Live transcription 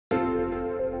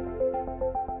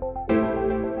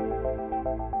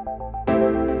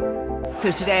So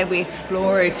today we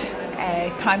explored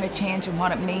climate change and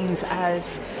what it means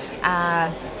as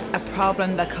a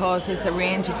problem that causes a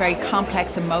range of very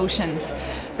complex emotions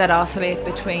that oscillate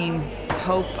between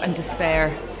hope and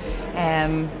despair,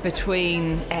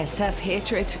 between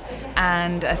self-hatred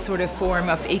and a sort of form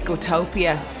of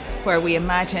ecotopia, where we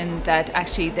imagine that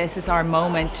actually this is our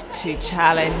moment to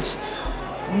challenge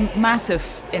massive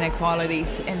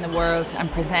inequalities in the world and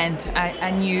present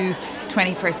a new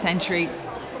 21st century,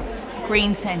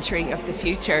 green century of the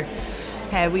future.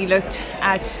 We looked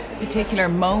at particular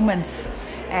moments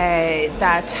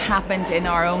that happened in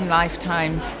our own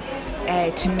lifetimes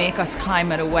to make us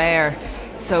climate aware.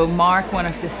 So Mark, one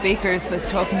of the speakers, was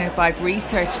talking about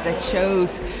research that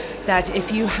shows that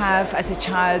if you have, as a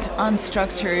child,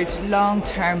 unstructured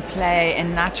long-term play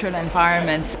in natural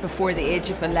environments before the age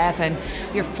of 11,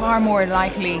 you're far more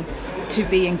likely to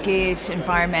be engaged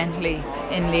environmentally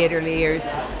in later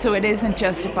years. So it isn't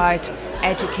just about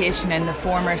education in the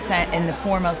formal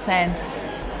sense.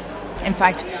 In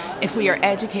fact, if we are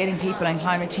educating people in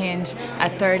climate change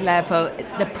at third level,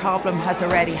 the problem has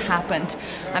already happened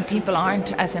and people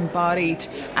aren't as embodied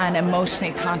and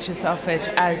emotionally conscious of it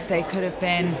as they could have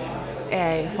been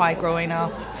while growing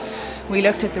up. We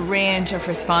looked at the range of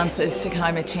responses to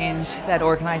climate change that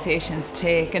organisations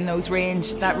take, and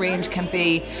that range can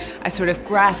be a sort of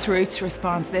grassroots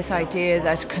response, this idea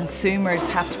that consumers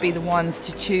have to be the ones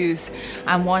to choose,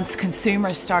 and once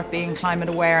consumers start being climate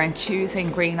aware and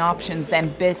choosing green options,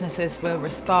 then businesses will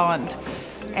respond.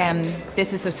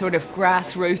 This is a sort of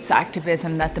grassroots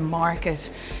activism that the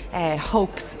market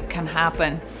hopes can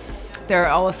happen. There are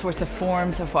all sorts of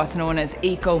forms of what's known as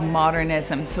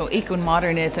eco-modernism. So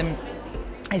eco-modernism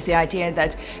is the idea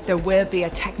that there will be a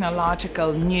new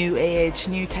technological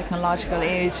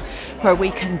age where we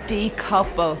can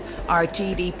decouple our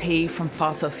GDP from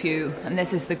fossil fuel. And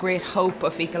this is the great hope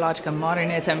of ecological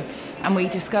modernism. And we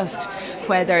discussed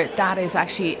whether that is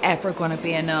actually ever going to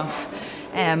be enough.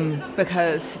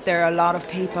 Because there are a lot of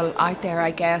people out there,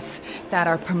 I guess, that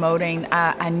are promoting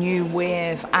a new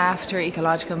wave after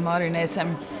ecological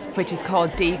modernism, which is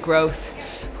called degrowth,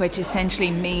 which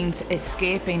essentially means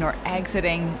escaping or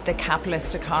exiting the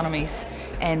capitalist economies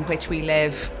in which we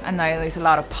live. And now there's a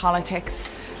lot of politics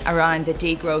around the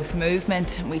degrowth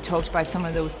movement, and we talked about some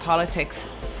of those politics.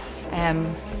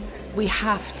 We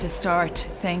have to start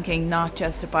thinking not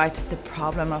just about the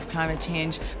problem of climate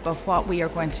change, but what we are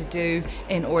going to do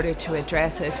in order to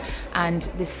address it. And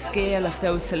the scale of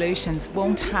those solutions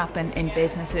won't happen in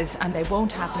businesses, and they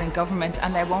won't happen in government,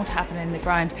 and they won't happen in the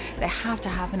ground. They have to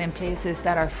happen in places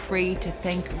that are free to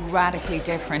think radically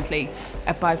differently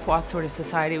about what sort of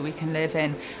society we can live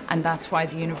in. And that's why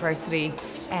the university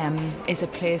is a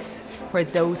place where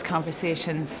those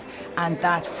conversations and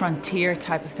that frontier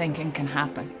type of thinking can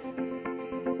happen.